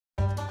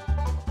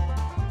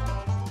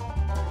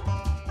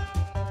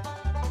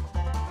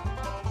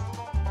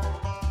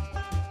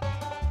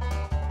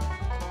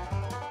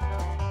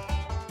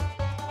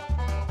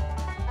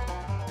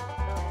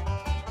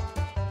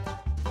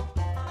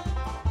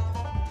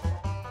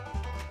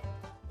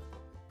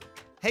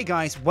Hey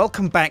guys,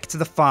 welcome back to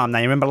the farm. Now,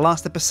 you remember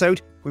last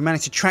episode, we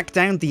managed to track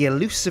down the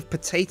elusive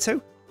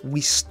potato. We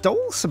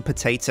stole some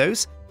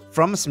potatoes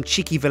from some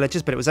cheeky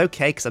villagers, but it was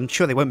okay because I'm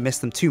sure they won't miss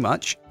them too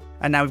much.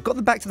 And now we've got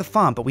them back to the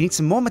farm, but we need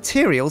some more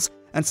materials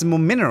and some more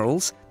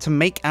minerals to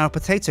make our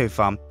potato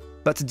farm.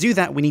 But to do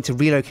that, we need to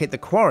relocate the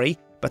quarry.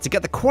 But to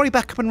get the quarry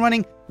back up and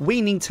running,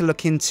 we need to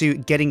look into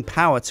getting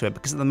power to it,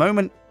 because at the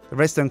moment, the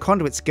redstone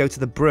conduits go to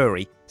the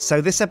brewery. So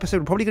this episode,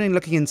 we're probably going to be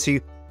looking into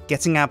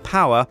getting our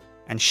power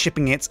and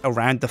shipping it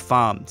around the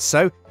farm.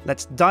 So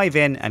let's dive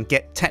in and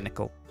get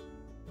technical.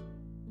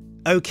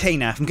 Okay,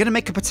 now if I'm going to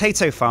make a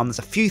potato farm, there's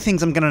a few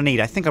things I'm going to need.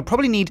 I think I'll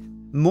probably need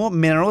more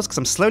minerals because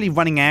I'm slowly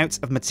running out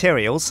of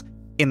materials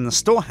in the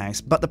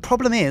storehouse. But the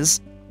problem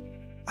is,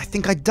 I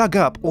think I dug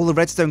up all the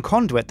redstone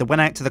conduit that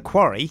went out to the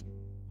quarry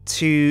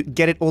to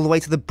get it all the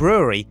way to the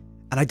brewery.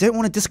 And I don't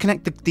want to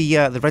disconnect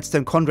the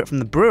redstone conduit from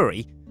the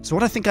brewery. So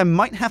what I think I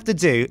might have to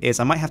do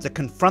is I might have to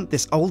confront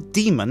this old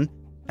demon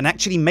and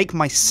actually make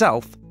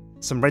myself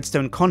some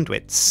redstone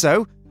conduits.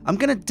 So I'm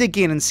going to dig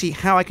in and see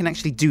how I can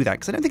actually do that,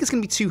 because I don't think it's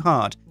going to be too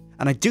hard.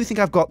 And I do think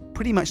I've got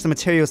pretty much the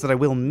materials that I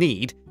will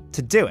need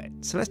to do it.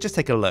 So let's just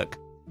take a look.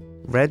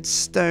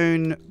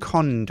 Redstone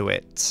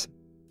conduit.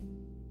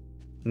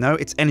 No,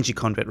 it's energy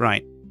conduit,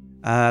 right.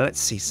 Let's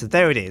see. So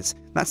there it is.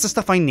 That's the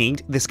stuff I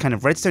need. This kind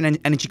of redstone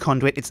energy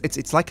conduit.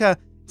 It's like a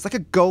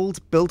gold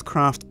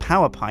buildcraft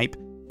power pipe,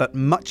 but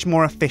much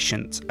more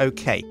efficient.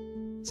 Okay.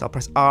 So I'll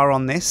press R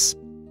on this.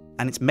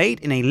 And it's made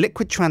in a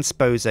liquid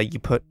transposer. You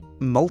put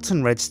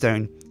molten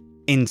redstone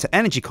into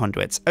energy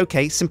conduits.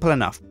 Okay, simple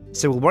enough.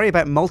 So we'll worry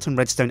about molten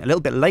redstone a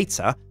little bit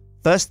later.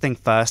 First thing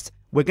first,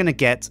 we're going to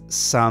get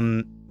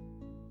some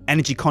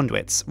energy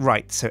conduits.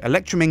 Right, so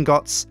electrum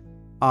ingots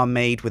are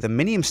made with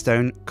aluminium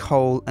stone,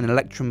 coal, and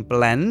electrum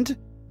blend.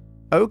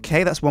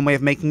 Okay, that's one way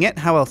of making it.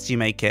 How else do you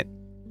make it?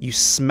 You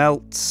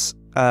smelt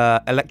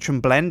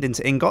electrum blend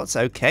into ingots.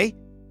 Okay.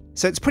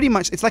 So it's pretty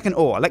much, it's like an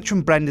ore.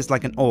 Electrum blend is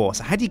like an ore.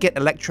 So how do you get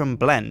electrum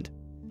blend?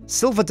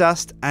 Silver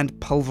dust and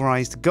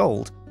pulverized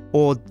gold.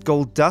 Or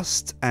gold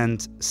dust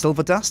and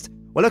silver dust?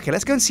 Well, okay,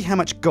 let's go and see how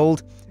much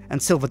gold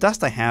and silver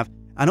dust I have.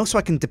 And also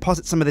I can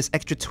deposit some of this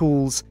extra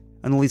tools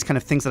and all these kind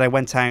of things that I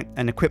went out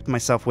and equipped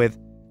myself with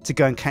to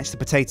go and catch the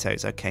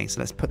potatoes. Okay, so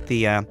let's put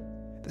the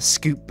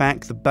scoop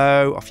back, the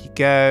bow, off you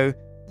go.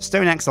 The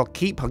stone axe I'll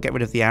keep. I'll get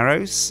rid of the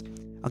arrows.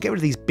 I'll get rid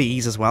of these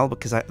bees as well,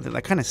 because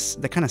they're kind of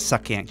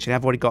sucky, actually.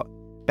 I've already got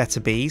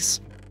better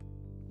bees.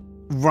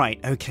 Right,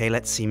 okay,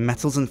 let's see.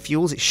 Metals and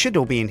fuels. It should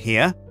all be in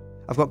here.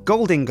 I've got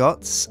gold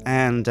ingots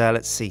and,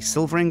 let's see,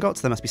 silver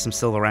ingots. There must be some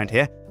silver around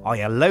here. Oh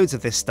yeah, loads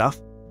of this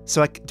stuff.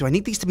 So do I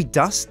need these to be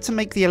dust to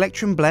make the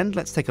electrum blend?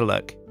 Let's take a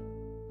look.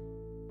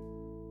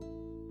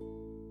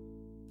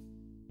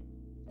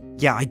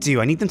 Yeah, I do.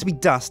 I need them to be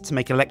dust to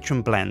make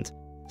electrum blend.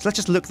 So let's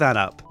just look that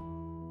up.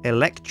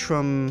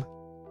 Electrum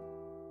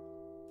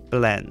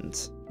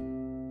blend.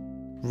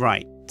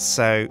 Right.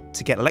 So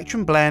to get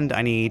electrum blend,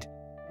 I need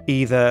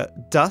either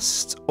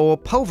dust or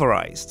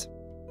pulverized.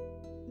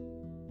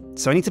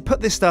 So I need to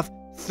put this stuff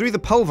through the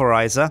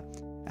pulverizer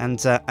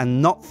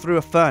and not through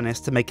a furnace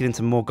to make it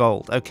into more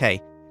gold.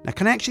 Okay. Now,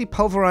 can I actually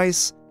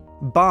pulverize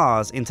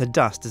bars into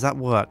dust? Does that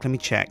work? Let me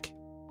check.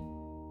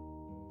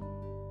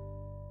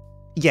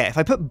 Yeah, if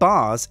I put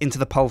bars into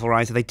the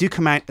pulverizer, they do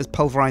come out as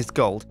pulverized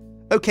gold.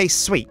 Okay,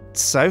 sweet.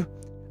 So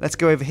let's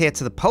go over here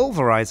to the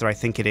pulverizer, I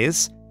think it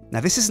is. Now,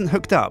 this isn't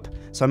hooked up,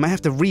 so I might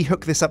have to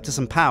re-hook this up to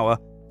some power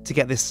to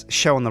get this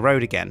show on the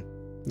road again.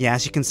 Yeah,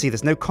 as you can see,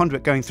 there's no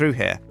conduit going through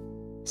here.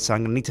 So I'm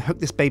going to need to hook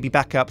this baby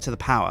back up to the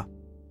power.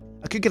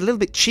 I could get a little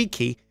bit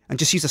cheeky and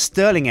just use a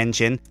Stirling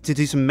engine to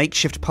do some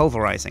makeshift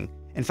pulverizing.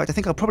 In fact, I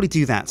think I'll probably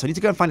do that. So I need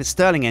to go and find a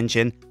Stirling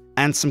engine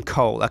and some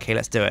coal. Okay,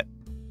 let's do it.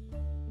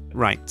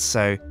 Right,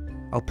 so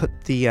I'll put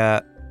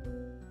the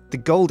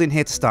gold in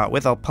here to start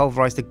with. I'll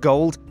pulverize the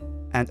gold.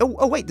 And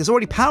oh wait, there's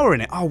already power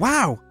in it. Oh,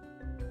 wow.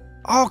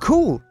 Oh,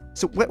 cool.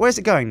 So where's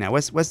it going now?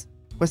 Where's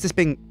this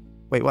being...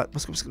 Wait,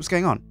 what's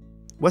going on?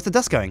 Where's the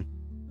dust going?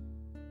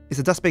 Is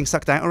the dust being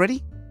sucked out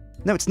already?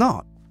 No, it's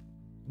not.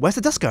 Where's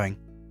the dust going?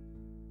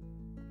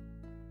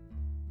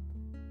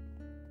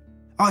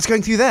 Oh, it's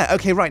going through there.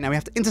 Okay, right. Now we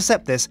have to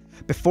intercept this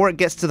before it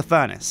gets to the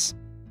furnace.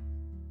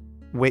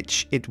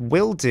 Which it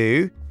will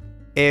do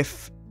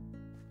if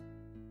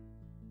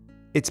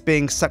it's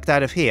being sucked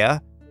out of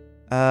here.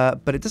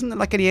 But it doesn't look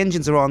like any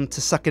engines are on to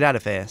suck it out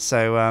of here.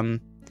 So,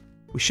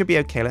 we should be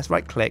okay. Let's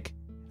right-click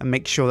and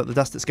make sure that the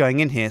dust that's going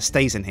in here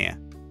stays in here.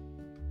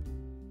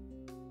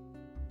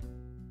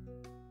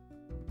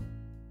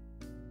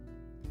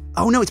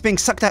 Oh no, it's being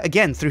sucked out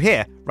again through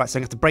here. Right, so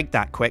I'm going to have to break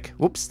that quick.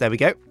 Whoops, there we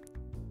go.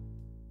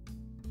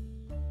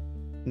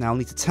 Now I'll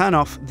need to turn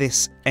off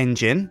this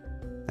engine.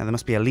 Now there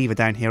must be a lever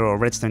down here or a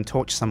redstone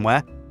torch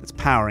somewhere that's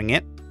powering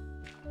it.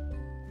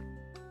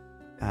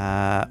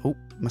 Oh,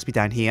 must be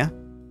down here.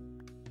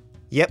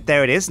 Yep,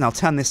 there it is. And I'll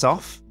turn this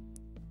off.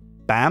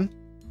 Bam.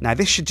 Now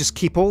this should just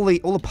keep all the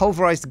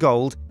pulverized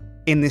gold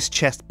in this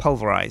chest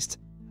pulverized.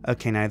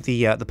 Okay, now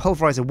the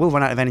pulverizer will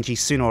run out of energy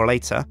sooner or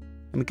later.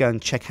 Let me go and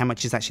check how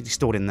much is actually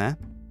stored in there.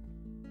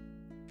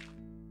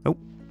 Oh.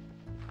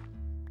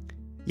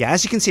 Yeah,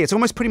 as you can see, it's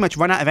almost pretty much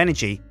run out of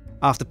energy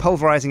after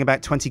pulverizing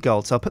about 20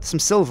 gold. So I'll put some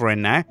silver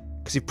in now,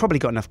 because you've probably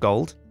got enough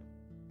gold.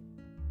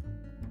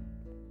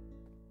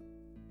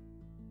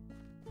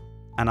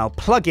 And I'll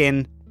plug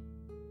in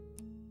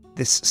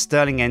this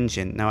Stirling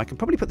engine. Now, I can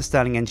probably put the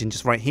Stirling engine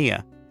just right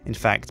here, in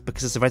fact,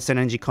 because there's a redstone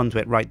energy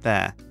conduit right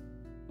there.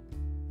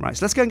 Right,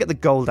 so let's go and get the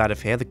gold out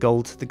of here, the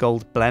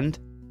gold blend.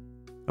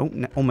 Oh,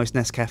 almost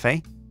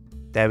Nescafe.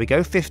 There we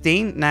go,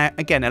 15. Now,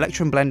 again,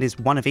 Electrum Blend is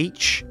one of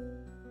each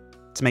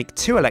to make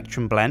 2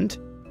 Electrum Blend,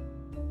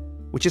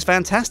 which is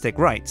fantastic.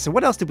 Right, so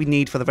what else did we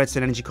need for the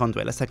redstone energy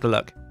conduit? Let's take a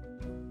look.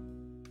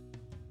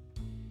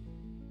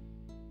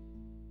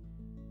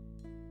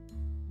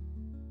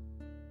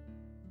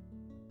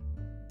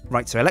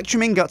 Right, so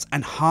Electrum ingots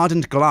and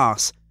hardened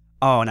glass.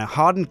 Oh, now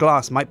hardened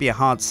glass might be a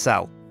hard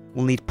sell.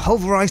 We'll need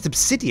pulverized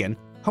obsidian.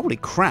 Holy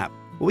crap.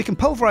 Well, we can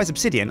pulverize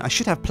obsidian. I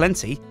should have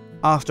plenty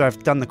after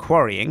I've done the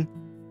quarrying.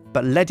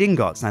 But lead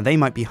ingots, now they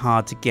might be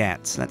hard to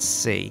get. Let's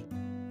see.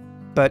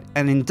 But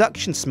an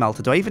induction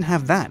smelter, do I even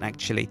have that,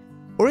 actually?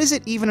 Or is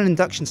it even an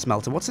induction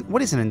smelter?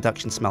 What is an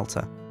induction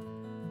smelter?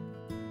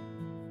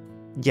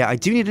 Yeah, I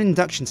do need an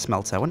induction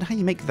smelter. I wonder how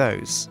you make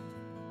those.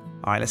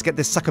 Alright, let's get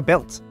this sucker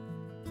built.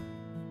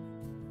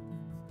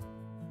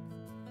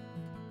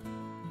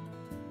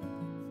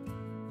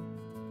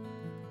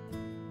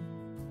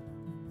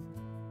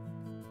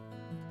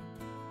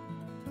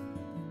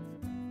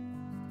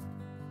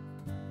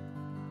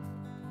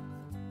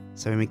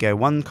 So here we go,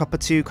 1 copper,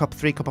 2 copper,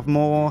 3 copper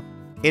more,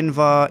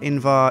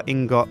 invar,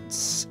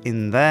 ingots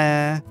in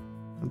there,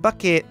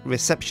 bucket,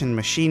 reception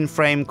machine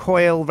frame,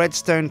 coil,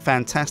 redstone,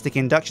 fantastic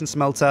induction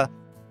smelter.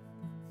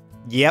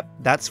 Yep,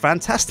 that's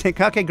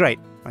fantastic. Okay, great.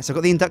 Right, so I've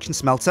got the induction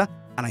smelter,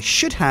 and I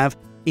should have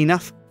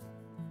enough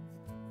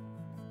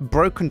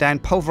broken down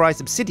pulverized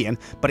obsidian,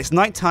 but it's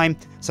nighttime,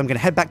 so I'm going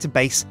to head back to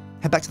base,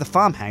 head back to the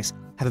farmhouse,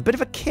 have a bit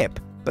of a kip,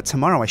 but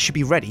tomorrow I should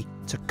be ready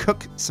to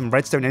cook some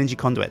redstone energy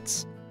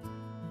conduits.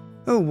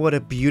 Oh, what a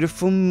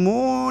beautiful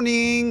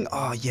morning.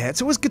 Oh, yeah,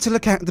 it's always good to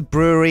look out at the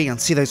brewery and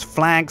see those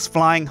flags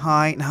flying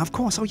high. Now, of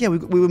course, oh, yeah,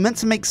 we were meant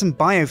to make some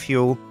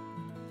biofuel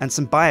and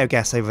some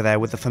biogas over there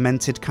with the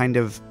fermented kind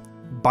of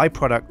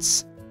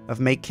byproducts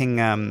of making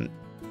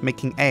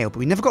ale, but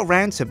we never got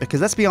around to it because,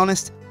 let's be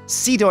honest,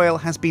 seed oil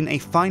has been a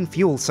fine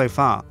fuel so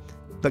far.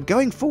 But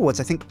going forwards,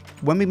 I think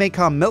when we make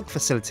our milk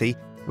facility,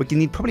 we're going to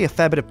need probably a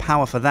fair bit of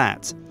power for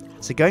that.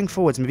 So going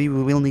forwards, maybe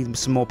we will need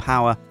some more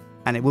power,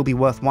 and it will be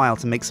worthwhile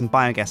to make some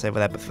biogas over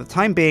there. But for the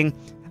time being,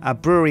 our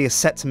brewery is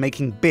set to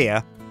making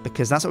beer,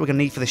 because that's what we're going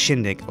to need for the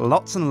shindig.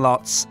 Lots and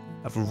lots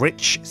of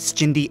rich,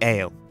 stindy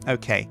ale.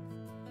 Okay.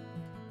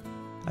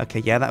 Okay,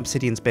 yeah, that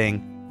obsidian's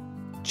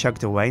being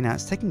chugged away. Now,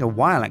 it's taking a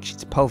while, actually,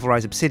 to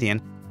pulverize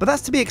obsidian, but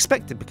that's to be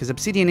expected, because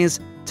obsidian is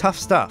tough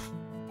stuff.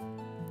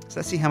 So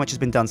let's see how much has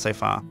been done so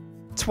far.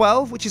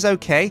 12, which is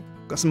okay.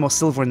 Got some more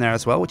silver in there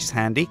as well, which is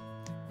handy.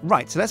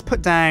 Right, so let's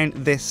put down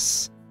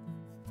this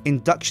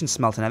induction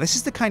smelter. Now this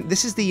is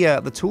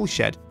the tool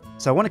shed,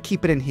 so I want to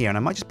keep it in here, and I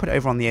might just put it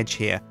over on the edge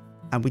here.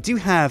 And we do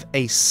have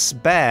a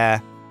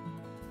spare.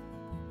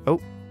 Oh,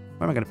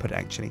 where am I going to put it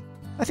actually?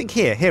 I think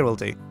here will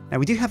do. Now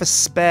we do have a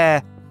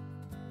spare,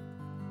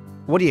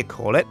 what do you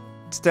call it,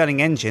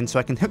 Stirling engine, so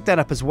I can hook that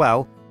up as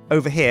well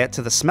over here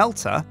to the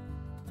smelter.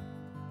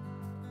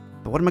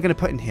 But what am I going to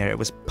put in here? It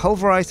was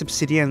pulverized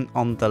obsidian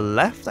on the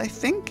left, I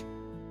think,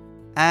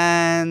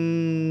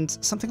 and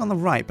something on the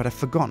right, but I've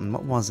forgotten.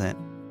 What was it?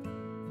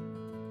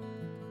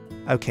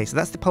 Okay, so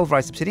that's the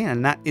pulverized obsidian,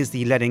 and that is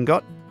the lead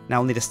ingot. Now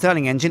we'll need a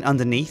Stirling engine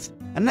underneath,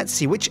 and let's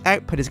see which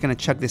output is going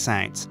to chug this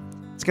out.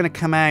 It's going to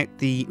come out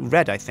the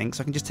red, I think,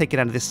 so I can just take it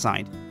out of this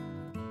side.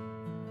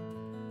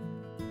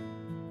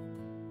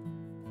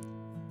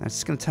 Now it's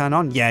just going to turn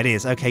on. Yeah, it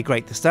is. Okay,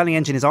 great. The Stirling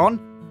engine is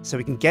on, so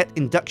we can get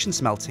induction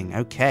smelting.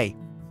 Okay.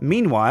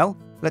 Meanwhile,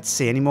 let's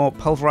see, any more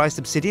pulverized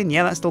obsidian?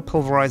 Yeah, that's still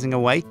pulverizing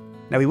away.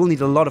 Now we will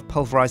need a lot of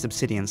pulverized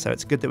obsidian, so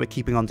it's good that we're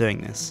keeping on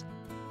doing this.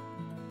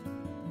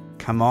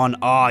 Come on.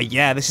 Oh,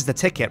 yeah, this is the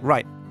ticket.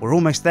 Right, we're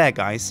almost there,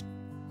 guys.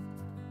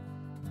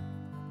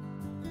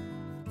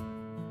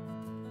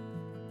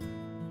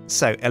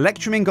 So,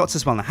 electrum ingots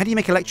as well. Now, how do you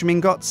make electrum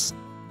ingots?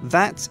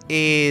 That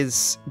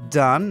is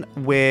done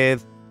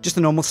with just a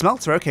normal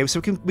smelter. Okay,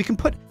 so we can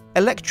put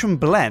electrum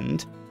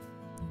blend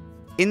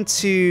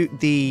into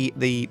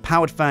the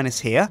powered furnace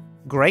here.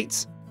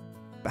 Great.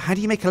 But how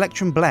do you make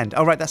electrum blend?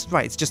 Oh, right, that's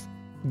right. It's just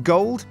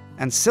gold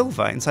and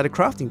silver inside a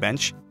crafting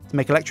bench to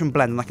make electrum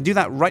blend, and I can do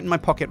that right in my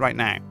pocket right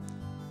now.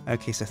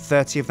 Okay, so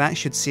 30 of that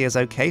should see us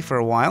okay for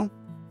a while.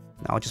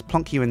 Now I'll just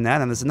plonk you in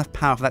there, and there's enough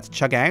power for that to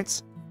chug out.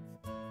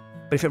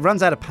 But if it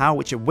runs out of power,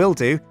 which it will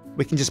do,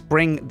 we can just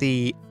bring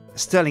the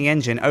Stirling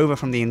engine over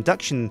from the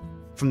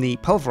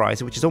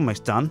pulverizer, which is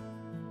almost done,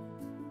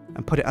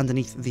 and put it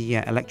underneath the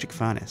electric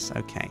furnace.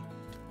 Okay.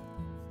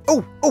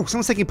 Oh,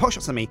 someone's taking pot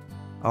shots at me.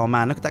 Oh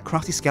man, look at that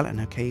crafty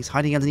skeleton. Okay, he's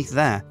hiding underneath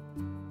there.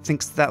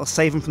 Thinks that'll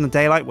save him from the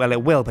daylight? Well,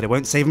 it will, but it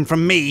won't save him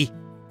from me.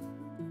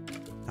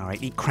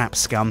 Alright, eat crap,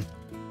 scum.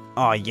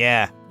 Oh,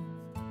 yeah.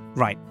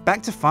 Right,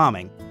 back to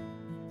farming.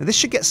 Now, this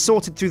should get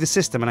sorted through the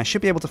system, and I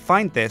should be able to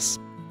find this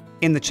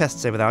in the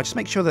chests over there. I'll just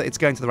make sure that it's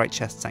going to the right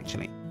chests,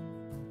 actually.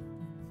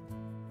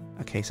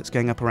 Okay, so it's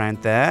going up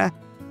around there,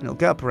 and it'll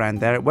go up around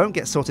there. It won't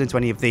get sorted into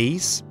any of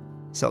these,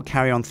 so it'll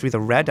carry on through the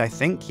red, I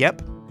think.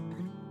 Yep.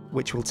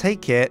 Which will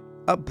take it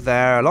up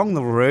there, along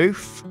the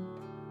roof,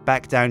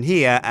 back down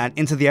here, and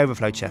into the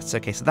overflow chests.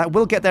 Okay, so that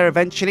will get there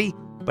eventually,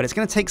 but it's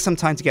going to take some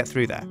time to get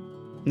through there.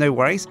 No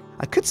worries.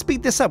 I could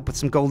speed this up with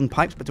some golden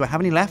pipes, but do I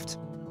have any left?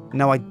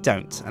 No, I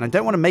don't. And I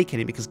don't want to make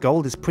any because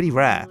gold is pretty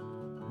rare.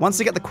 Once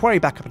I get the quarry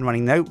back up and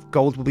running, though,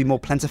 gold will be more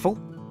plentiful.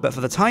 But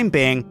for the time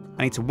being,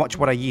 I need to watch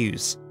what I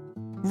use.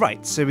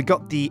 Right, so we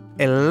got the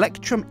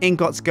electrum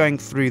ingots going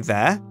through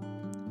there.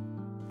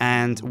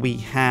 And we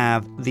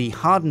have the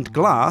hardened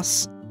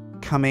glass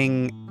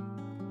coming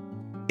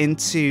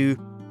into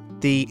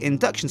the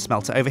induction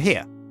smelter over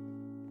here.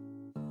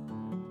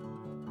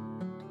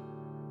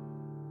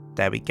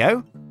 There we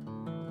go.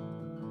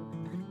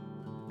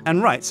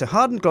 And right, so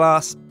hardened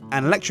glass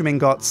and electrum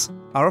ingots,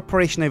 our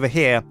operation over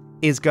here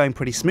is going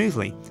pretty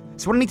smoothly.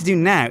 So what I need to do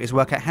now is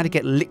work out how to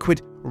get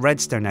liquid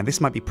redstone. Now,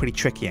 this might be pretty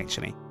tricky,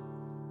 actually.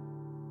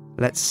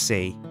 Let's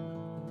see.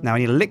 Now, I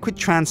need a liquid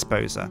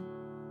transposer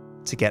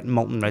to get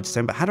molten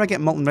redstone, but how do I get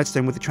molten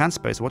redstone with the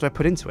transposer? What do I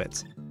put into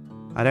it?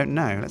 I don't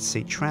know. Let's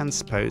see.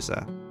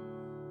 Transposer.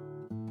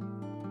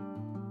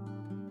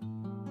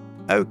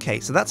 Okay,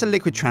 so that's a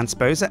liquid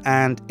transposer,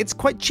 and it's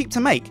quite cheap to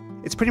make.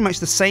 It's pretty much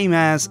the same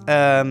as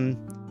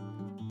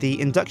the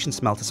induction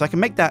smelter, so I can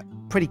make that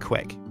pretty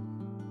quick.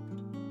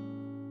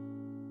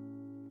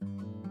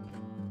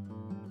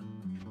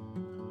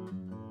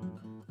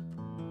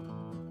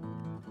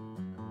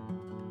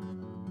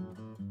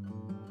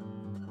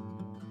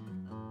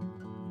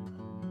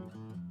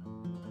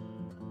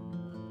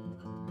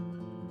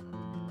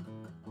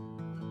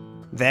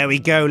 There we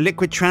go,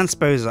 liquid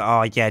transposer.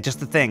 Oh yeah, just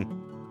the thing.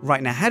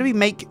 Right, now how do we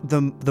make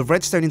the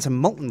redstone into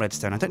molten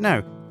redstone? I don't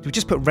know. Do we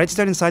just put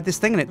redstone inside this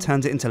thing and it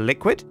turns it into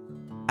liquid?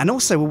 And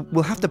also,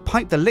 we'll have to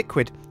pipe the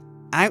liquid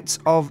out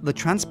of the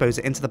transposer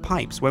into the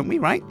pipes, won't we,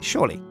 right?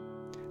 Surely.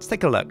 Let's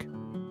take a look.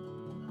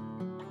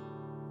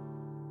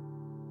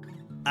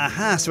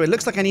 Aha, so it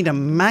looks like I need a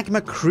magma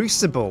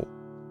crucible.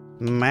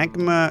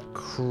 Magma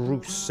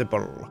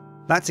crucible.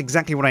 That's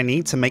exactly what I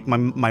need to make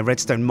my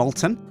redstone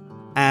molten.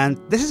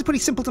 And this is pretty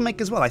simple to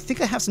make as well. I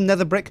think I have some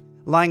nether brick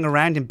lying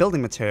around in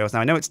building materials. Now,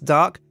 I know it's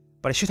dark,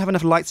 but I should have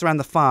enough lights around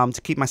the farm to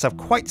keep myself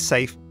quite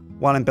safe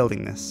while I'm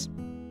building this.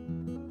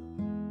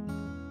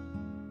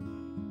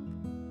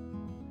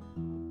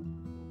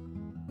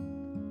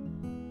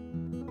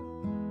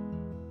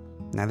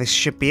 Now, this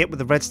should be it with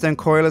the redstone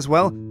coil as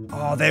well.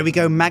 Oh, there we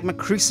go, magma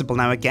crucible.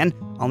 Now, again,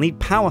 I'll need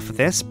power for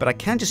this, but I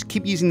can just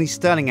keep using these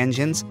Stirling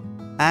engines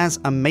as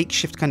a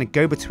makeshift kind of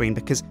go-between,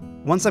 because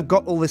once I've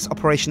got all this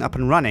operation up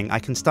and running, I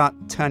can start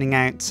churning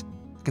out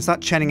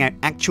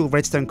actual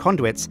redstone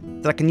conduits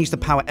that I can use to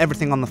power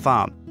everything on the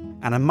farm.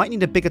 And I might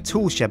need a bigger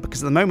tool shed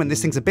because at the moment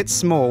this thing's a bit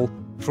small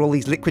for all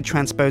these liquid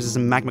transposers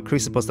and magma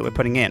crucibles that we're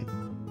putting in.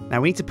 Now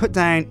we need to put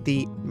down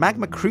the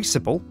magma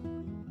crucible,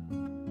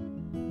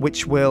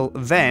 which will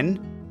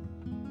then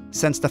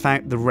send stuff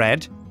out the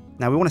red.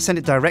 Now we want to send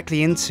it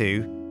directly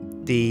into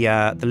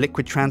the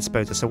liquid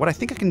transposer. So what I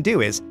think I can do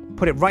is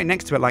put it right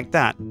next to it like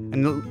that,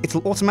 and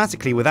it'll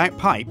automatically, without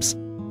pipes,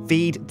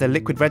 feed the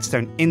liquid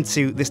redstone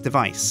into this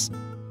device.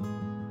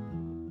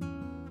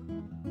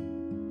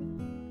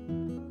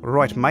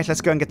 Right, mate,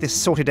 let's go and get this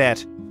sorted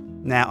out.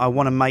 Now I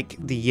want to make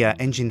the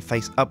engine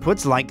face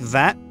upwards like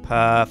that.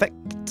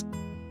 Perfect.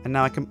 And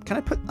now can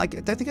I put, I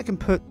don't think I can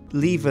put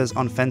levers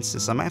on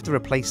fences, so I might have to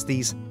replace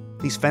these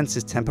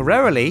fences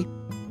temporarily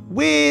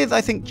with,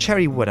 I think,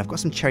 cherry wood. I've got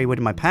some cherry wood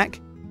in my pack,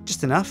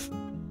 just enough.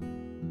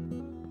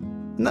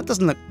 And that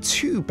doesn't look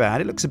too bad.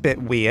 It looks a bit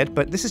weird,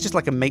 but this is just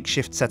like a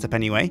makeshift setup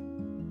anyway.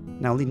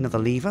 Now I'll need another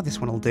lever. This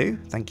one will do.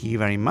 Thank you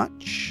very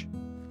much.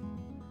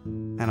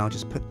 And I'll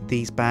just put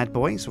these bad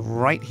boys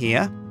right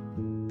here.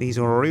 These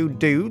are rude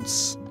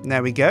dudes.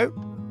 There we go.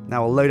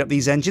 Now I'll load up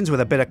these engines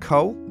with a bit of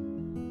coal.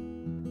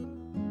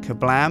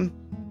 Kablam.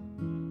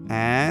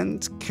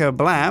 And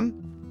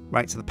kablam.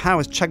 Right, so the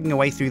power's chugging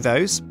away through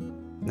those.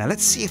 Now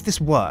let's see if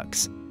this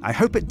works. I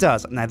hope it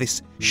does. Now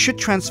this should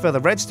transfer the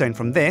redstone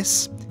from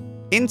this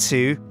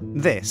into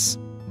this.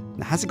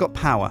 Now has it got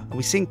power? Are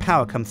we seeing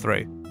power come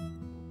through?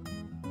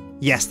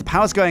 Yes, the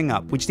power's going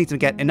up. We just need to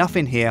get enough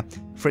in here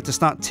for it to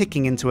start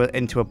ticking into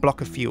a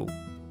block of fuel.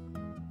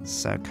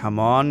 So come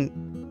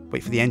on.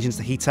 Wait for the engines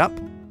to heat up.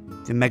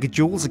 The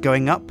megajoules are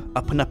going up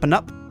and up and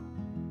up.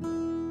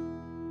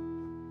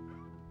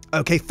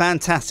 Okay,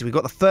 fantastic. We've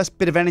got the first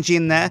bit of energy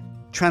in there,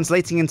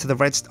 translating into the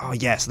redstone. Oh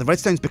yeah, so the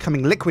redstone's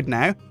becoming liquid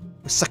now.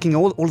 We're sucking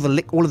all of the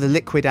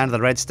liquid out of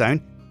the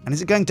redstone. And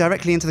is it going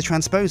directly into the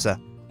transposer?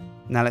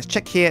 Now let's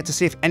check here to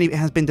see if any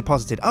has been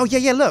deposited. Oh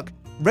yeah, look.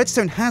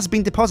 Redstone has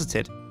been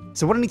deposited.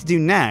 So what I need to do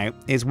now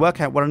is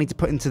work out what I need to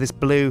put into this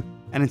blue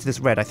and into this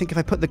red. I think if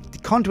I put the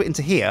conduit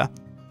into here,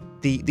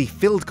 the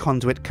filled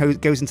conduit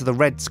goes into the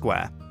red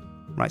square.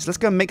 Right, so let's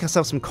go and make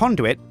ourselves some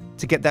conduit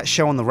to get that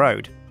show on the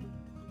road.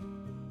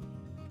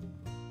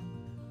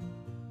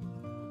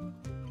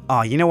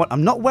 Ah, you know what?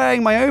 I'm not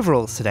wearing my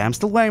overalls today. I'm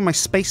still wearing my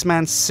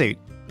spaceman suit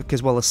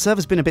because, well, the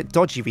server's been a bit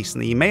dodgy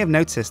recently. You may have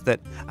noticed that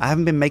I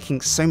haven't been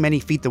making so many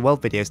Feed the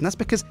World videos, and that's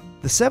because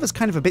the server's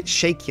kind of a bit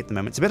shaky at the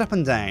moment. It's a bit up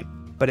and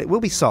down, but it will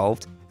be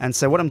solved. And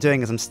so what I'm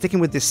doing is I'm sticking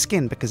with this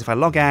skin because if I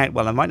log out,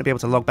 well, I might not be able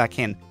to log back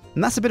in,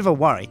 and that's a bit of a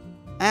worry.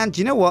 And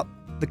you know what?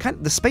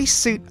 The space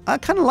suit, I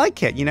kind of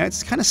like it. You know,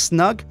 it's kind of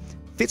snug,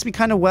 fits me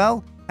kind of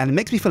well, and it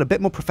makes me feel a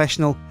bit more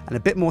professional and a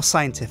bit more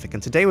scientific.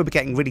 And today we'll be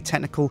getting really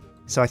technical,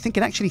 so I think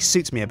it actually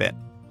suits me a bit.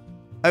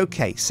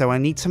 Okay, so I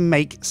need to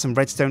make some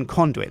redstone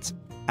conduit.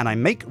 And I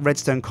make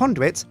redstone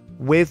conduit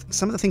with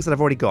some of the things that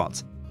I've already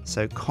got.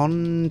 So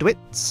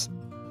conduits.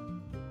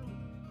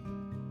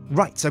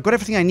 Right, so I've got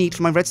everything I need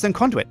for my redstone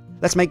conduit.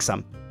 Let's make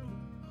some.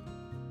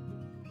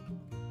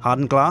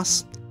 Hardened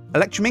glass,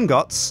 electrum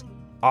ingots.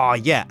 Oh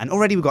yeah, and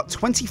already we've got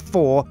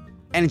 24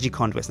 energy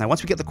conduits. Now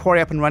once we get the quarry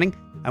up and running,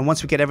 and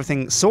once we get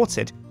everything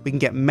sorted, we can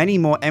get many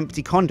more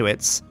empty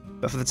conduits.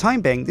 But for the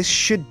time being, this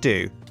should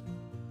do.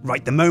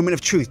 Right, the moment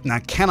of truth. Now,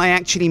 can I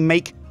actually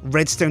make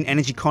redstone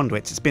energy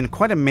conduits? It's been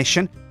quite a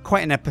mission,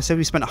 quite an episode.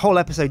 We spent a whole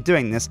episode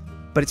doing this,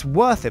 but it's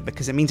worth it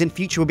because it means in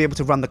future we'll be able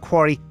to run the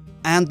quarry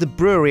and the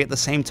brewery at the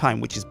same time,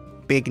 which is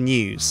big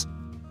news.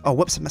 Oh,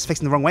 whoops, I'm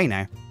facing the wrong way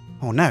now.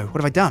 Oh no, what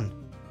have I done?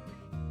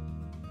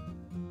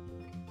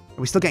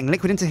 Are we still getting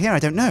liquid into here? I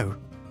don't know.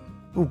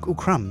 Ooh,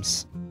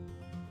 crumbs.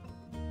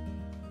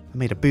 I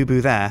made a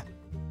boo-boo there.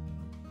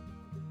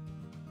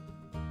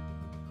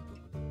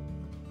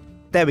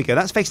 There we go,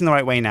 that's facing the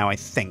right way now, I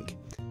think.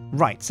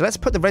 Right, so let's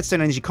put the redstone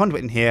energy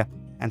conduit in here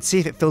and see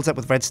if it fills up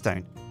with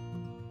redstone.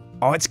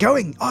 Oh, it's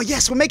going! Oh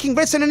yes, we're making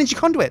redstone energy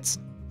conduits!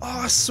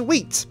 Oh,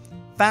 sweet!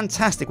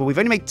 Fantastic. Well, we've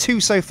only made 2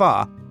 so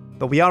far,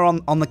 but we are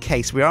on the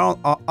case. We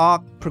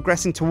are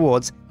progressing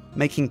towards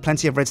making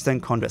plenty of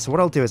redstone conduits. So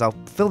what I'll do is I'll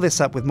fill this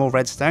up with more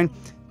redstone,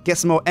 get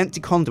some more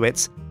empty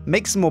conduits,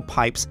 make some more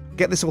pipes,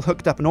 get this all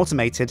hooked up and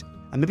automated,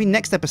 and maybe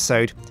next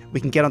episode we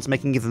can get on to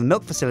making either the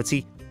milk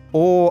facility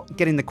or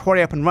getting the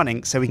quarry up and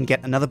running so we can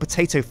get another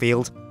potato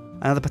field,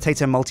 another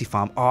potato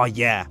multi-farm. Oh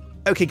yeah.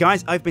 Okay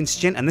guys, I've been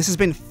Sjin and this has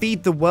been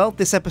Feed the World.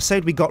 This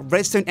episode we got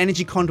redstone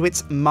energy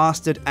conduits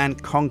mastered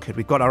and conquered.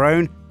 We've got our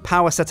own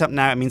power setup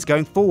now. It means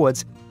going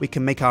forwards we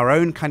can make our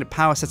own kind of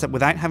power setup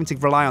without having to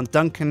rely on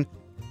Duncan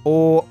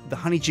or the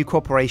Honeydew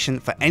Corporation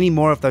for any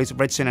more of those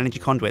redstone energy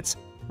conduits,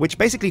 which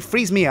basically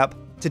frees me up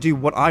to do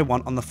what I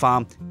want on the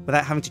farm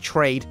without having to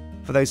trade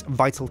for those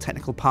vital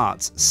technical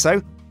parts.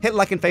 So hit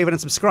like and favorite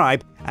and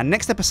subscribe, and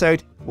next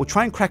episode we'll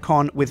try and crack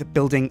on with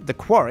building the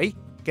quarry,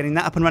 getting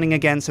that up and running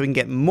again so we can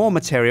get more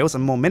materials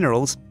and more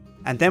minerals,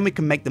 and then we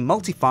can make the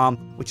multi-farm,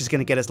 which is going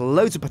to get us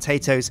loads of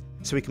potatoes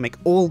so we can make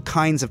all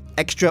kinds of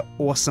extra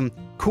awesome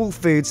cool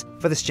foods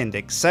for the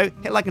Shindig. So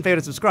hit like and favorite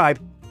and subscribe,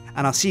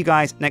 and I'll see you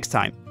guys next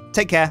time.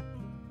 Take care.